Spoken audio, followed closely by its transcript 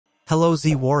Hello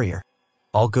Z Warrior.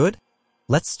 All good?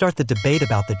 Let's start the debate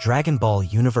about the Dragon Ball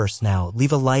universe now.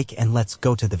 Leave a like and let's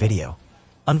go to the video.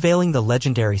 Unveiling the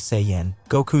legendary Saiyan,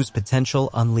 Goku's potential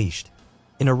unleashed.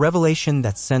 In a revelation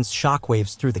that sends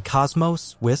shockwaves through the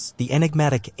cosmos, Whis, the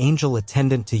enigmatic angel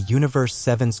attendant to Universe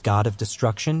 7's God of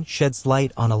Destruction, sheds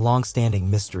light on a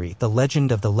long-standing mystery, the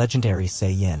legend of the legendary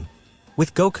Saiyan.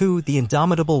 With Goku, the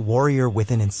indomitable warrior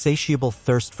with an insatiable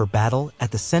thirst for battle, at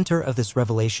the center of this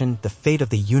revelation, the fate of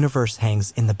the universe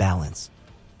hangs in the balance.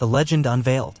 The legend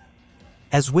unveiled.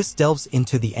 As Whis delves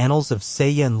into the annals of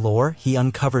Saiyan lore, he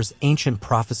uncovers ancient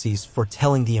prophecies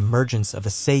foretelling the emergence of a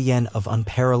Saiyan of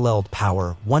unparalleled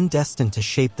power, one destined to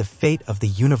shape the fate of the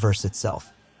universe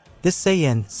itself. This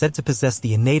Saiyan, said to possess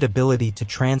the innate ability to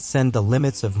transcend the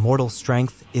limits of mortal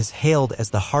strength, is hailed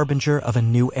as the harbinger of a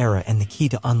new era and the key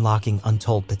to unlocking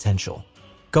untold potential.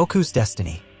 Goku's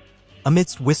destiny.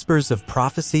 Amidst whispers of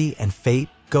prophecy and fate,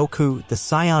 Goku, the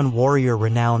Saiyan warrior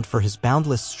renowned for his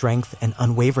boundless strength and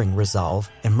unwavering resolve,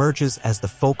 emerges as the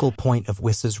focal point of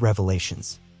Whis'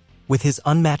 revelations. With his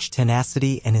unmatched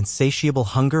tenacity and insatiable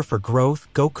hunger for growth,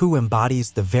 Goku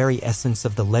embodies the very essence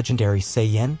of the legendary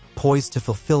Saiyan, poised to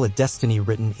fulfill a destiny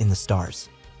written in the stars.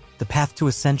 The path to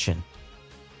ascension.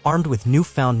 Armed with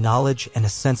newfound knowledge and a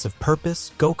sense of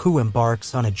purpose, Goku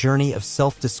embarks on a journey of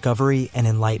self-discovery and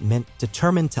enlightenment,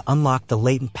 determined to unlock the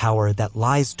latent power that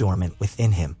lies dormant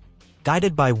within him.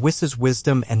 Guided by Whis'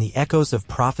 wisdom and the echoes of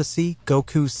prophecy,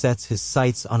 Goku sets his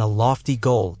sights on a lofty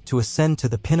goal to ascend to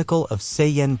the pinnacle of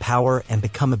Saiyan power and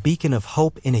become a beacon of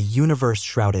hope in a universe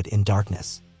shrouded in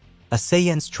darkness. A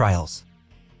Saiyan's trials.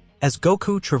 As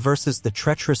Goku traverses the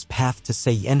treacherous path to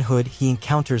Saiyanhood, he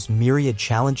encounters myriad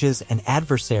challenges and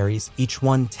adversaries, each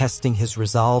one testing his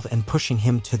resolve and pushing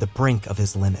him to the brink of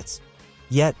his limits.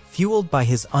 Yet, fueled by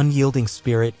his unyielding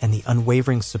spirit and the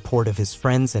unwavering support of his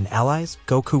friends and allies,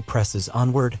 Goku presses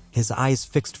onward, his eyes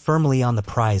fixed firmly on the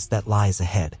prize that lies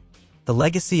ahead. The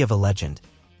legacy of a legend.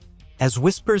 As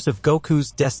whispers of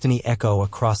Goku's destiny echo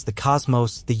across the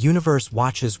cosmos, the universe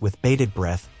watches with bated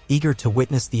breath, eager to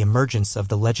witness the emergence of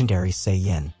the legendary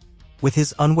Saiyan. With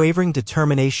his unwavering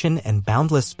determination and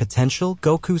boundless potential,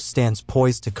 Goku stands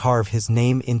poised to carve his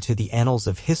name into the annals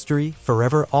of history,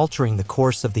 forever altering the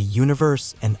course of the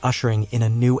universe and ushering in a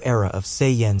new era of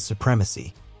Saiyan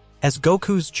supremacy. As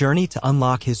Goku's journey to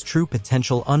unlock his true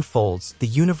potential unfolds, the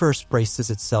universe braces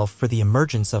itself for the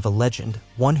emergence of a legend,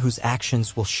 one whose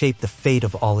actions will shape the fate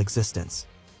of all existence.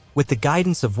 With the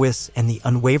guidance of Whis and the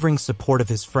unwavering support of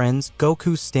his friends,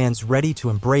 Goku stands ready to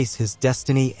embrace his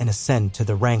destiny and ascend to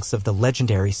the ranks of the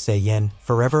legendary Saiyan,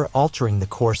 forever altering the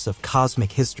course of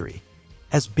cosmic history.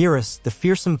 As Beerus, the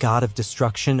fearsome god of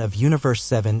destruction of Universe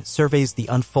 7, surveys the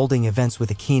unfolding events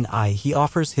with a keen eye, he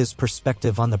offers his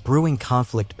perspective on the brewing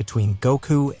conflict between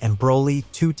Goku and Broly,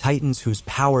 two titans whose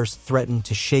powers threaten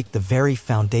to shake the very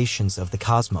foundations of the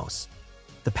cosmos.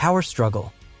 The power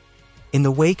struggle. In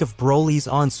the wake of Broly's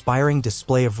awe-inspiring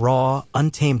display of raw,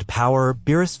 untamed power,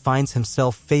 Beerus finds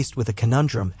himself faced with a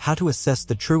conundrum: how to assess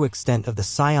the true extent of the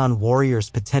Saiyan warrior's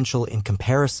potential in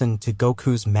comparison to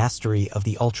Goku's mastery of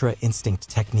the Ultra Instinct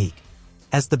technique.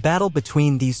 As the battle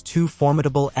between these two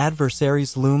formidable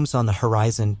adversaries looms on the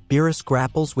horizon, Beerus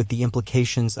grapples with the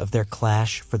implications of their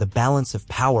clash for the balance of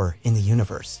power in the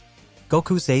universe.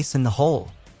 Goku's ace in the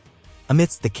hole.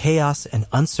 Amidst the chaos and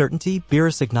uncertainty,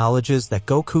 Beerus acknowledges that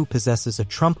Goku possesses a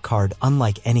trump card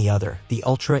unlike any other, the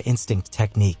Ultra Instinct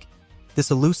technique. This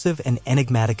elusive and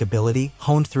enigmatic ability,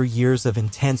 honed through years of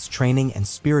intense training and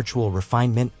spiritual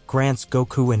refinement, grants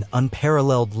Goku an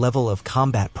unparalleled level of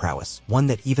combat prowess, one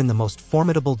that even the most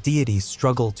formidable deities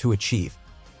struggle to achieve.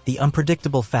 The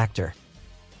unpredictable factor.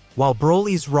 While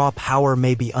Broly's raw power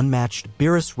may be unmatched,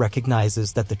 Beerus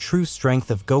recognizes that the true strength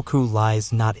of Goku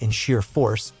lies not in sheer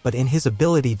force, but in his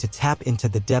ability to tap into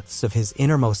the depths of his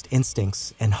innermost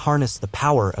instincts and harness the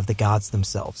power of the gods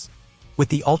themselves. With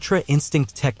the Ultra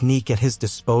Instinct technique at his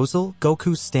disposal,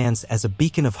 Goku stands as a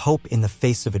beacon of hope in the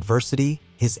face of adversity,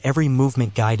 his every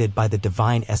movement guided by the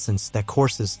divine essence that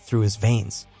courses through his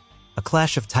veins. A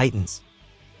clash of titans.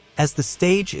 As the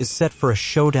stage is set for a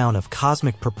showdown of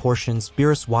cosmic proportions,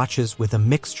 Beerus watches with a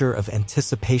mixture of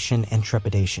anticipation and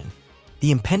trepidation.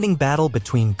 The impending battle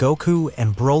between Goku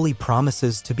and Broly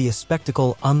promises to be a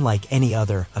spectacle unlike any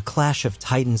other, a clash of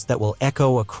titans that will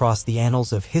echo across the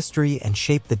annals of history and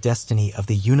shape the destiny of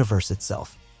the universe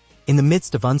itself. In the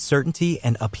midst of uncertainty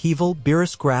and upheaval,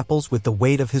 Beerus grapples with the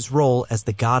weight of his role as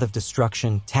the god of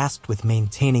destruction, tasked with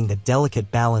maintaining the delicate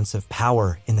balance of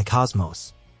power in the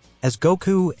cosmos. As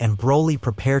Goku and Broly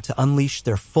prepare to unleash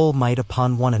their full might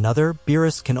upon one another,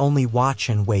 Beerus can only watch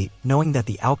and wait, knowing that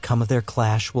the outcome of their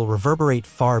clash will reverberate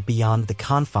far beyond the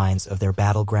confines of their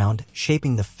battleground,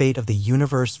 shaping the fate of the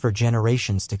universe for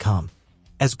generations to come.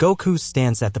 As Goku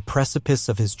stands at the precipice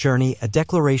of his journey, a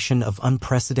declaration of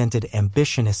unprecedented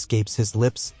ambition escapes his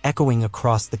lips, echoing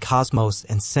across the cosmos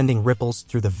and sending ripples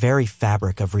through the very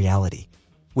fabric of reality.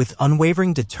 With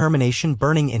unwavering determination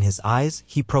burning in his eyes,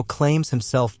 he proclaims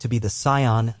himself to be the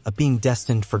Saiyan, a being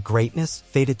destined for greatness,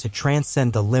 fated to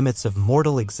transcend the limits of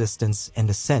mortal existence and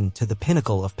ascend to the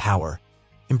pinnacle of power.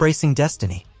 Embracing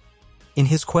destiny. In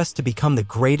his quest to become the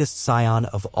greatest Saiyan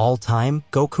of all time,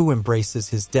 Goku embraces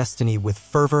his destiny with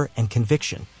fervor and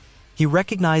conviction. He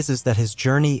recognizes that his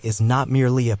journey is not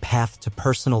merely a path to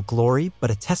personal glory,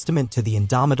 but a testament to the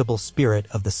indomitable spirit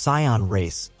of the Saiyan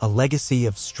race, a legacy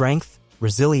of strength,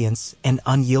 resilience, and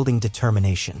unyielding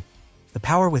determination. The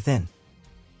power within.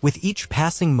 With each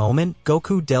passing moment,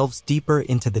 Goku delves deeper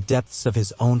into the depths of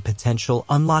his own potential,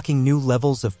 unlocking new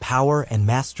levels of power and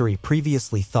mastery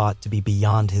previously thought to be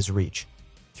beyond his reach.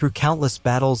 Through countless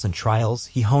battles and trials,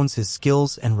 he hones his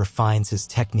skills and refines his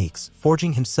techniques,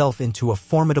 forging himself into a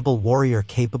formidable warrior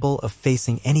capable of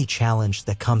facing any challenge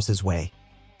that comes his way.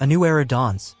 A new era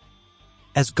dawns.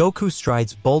 As Goku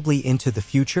strides boldly into the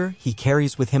future, he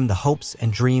carries with him the hopes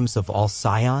and dreams of all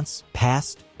Saiyans,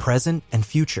 past, present, and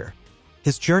future.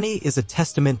 His journey is a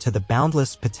testament to the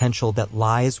boundless potential that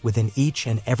lies within each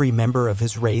and every member of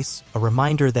his race, a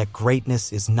reminder that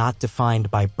greatness is not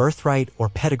defined by birthright or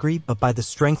pedigree but by the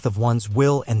strength of one's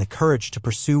will and the courage to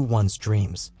pursue one's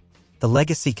dreams. The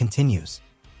legacy continues.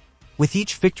 With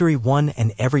each victory won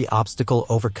and every obstacle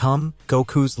overcome,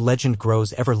 Goku's legend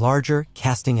grows ever larger,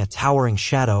 casting a towering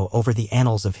shadow over the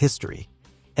annals of history.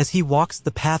 As he walks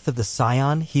the path of the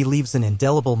Saiyan, he leaves an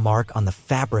indelible mark on the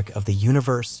fabric of the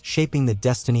universe, shaping the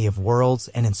destiny of worlds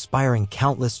and inspiring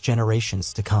countless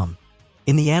generations to come.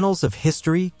 In the annals of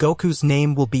history, Goku's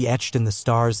name will be etched in the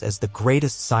stars as the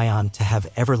greatest Saiyan to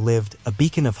have ever lived, a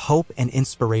beacon of hope and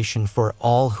inspiration for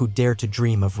all who dare to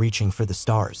dream of reaching for the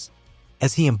stars.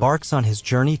 As he embarks on his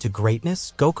journey to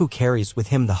greatness, Goku carries with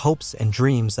him the hopes and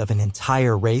dreams of an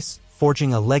entire race,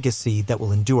 forging a legacy that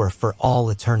will endure for all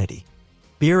eternity.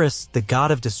 Beerus, the god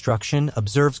of destruction,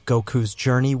 observes Goku's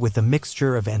journey with a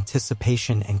mixture of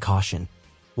anticipation and caution.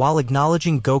 While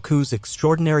acknowledging Goku's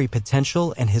extraordinary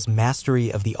potential and his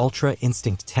mastery of the Ultra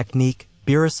Instinct technique,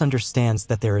 Beerus understands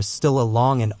that there is still a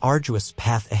long and arduous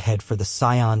path ahead for the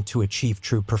Saiyan to achieve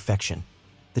true perfection.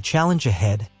 The challenge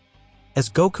ahead. As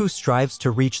Goku strives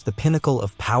to reach the pinnacle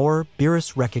of power,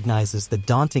 Beerus recognizes the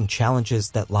daunting challenges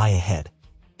that lie ahead.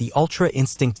 The Ultra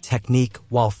Instinct technique,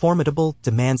 while formidable,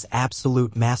 demands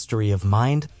absolute mastery of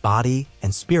mind, body,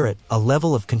 and spirit, a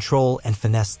level of control and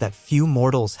finesse that few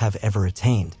mortals have ever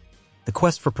attained. The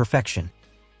quest for perfection.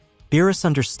 Beerus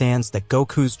understands that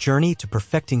Goku's journey to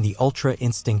perfecting the Ultra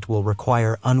Instinct will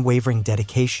require unwavering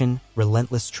dedication,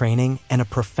 relentless training, and a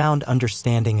profound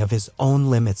understanding of his own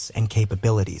limits and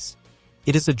capabilities.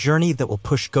 It is a journey that will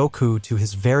push Goku to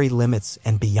his very limits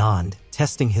and beyond,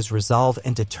 testing his resolve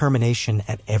and determination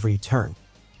at every turn.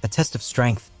 A test of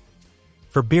strength.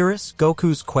 For Beerus,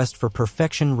 Goku's quest for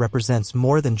perfection represents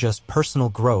more than just personal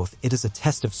growth. It is a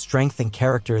test of strength and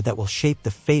character that will shape the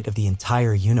fate of the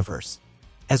entire universe.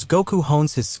 As Goku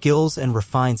hones his skills and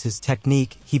refines his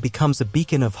technique, he becomes a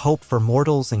beacon of hope for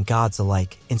mortals and gods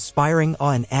alike, inspiring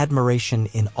awe and admiration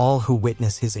in all who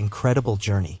witness his incredible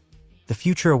journey. The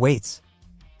future awaits.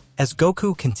 As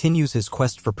Goku continues his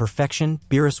quest for perfection,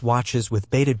 Beerus watches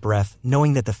with bated breath,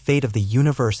 knowing that the fate of the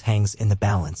universe hangs in the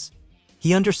balance.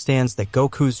 He understands that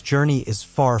Goku's journey is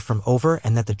far from over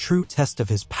and that the true test of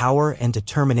his power and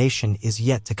determination is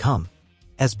yet to come.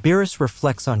 As Beerus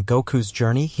reflects on Goku's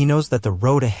journey, he knows that the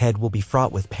road ahead will be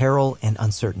fraught with peril and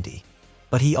uncertainty.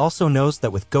 But he also knows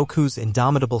that with Goku's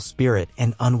indomitable spirit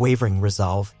and unwavering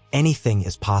resolve, anything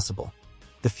is possible.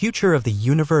 The future of the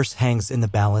universe hangs in the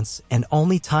balance, and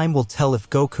only time will tell if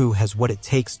Goku has what it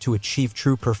takes to achieve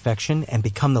true perfection and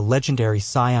become the legendary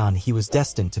Saiyan he was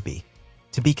destined to be.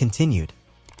 To be continued.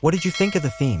 What did you think of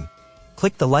the theme?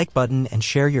 Click the like button and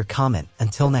share your comment.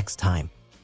 Until next time.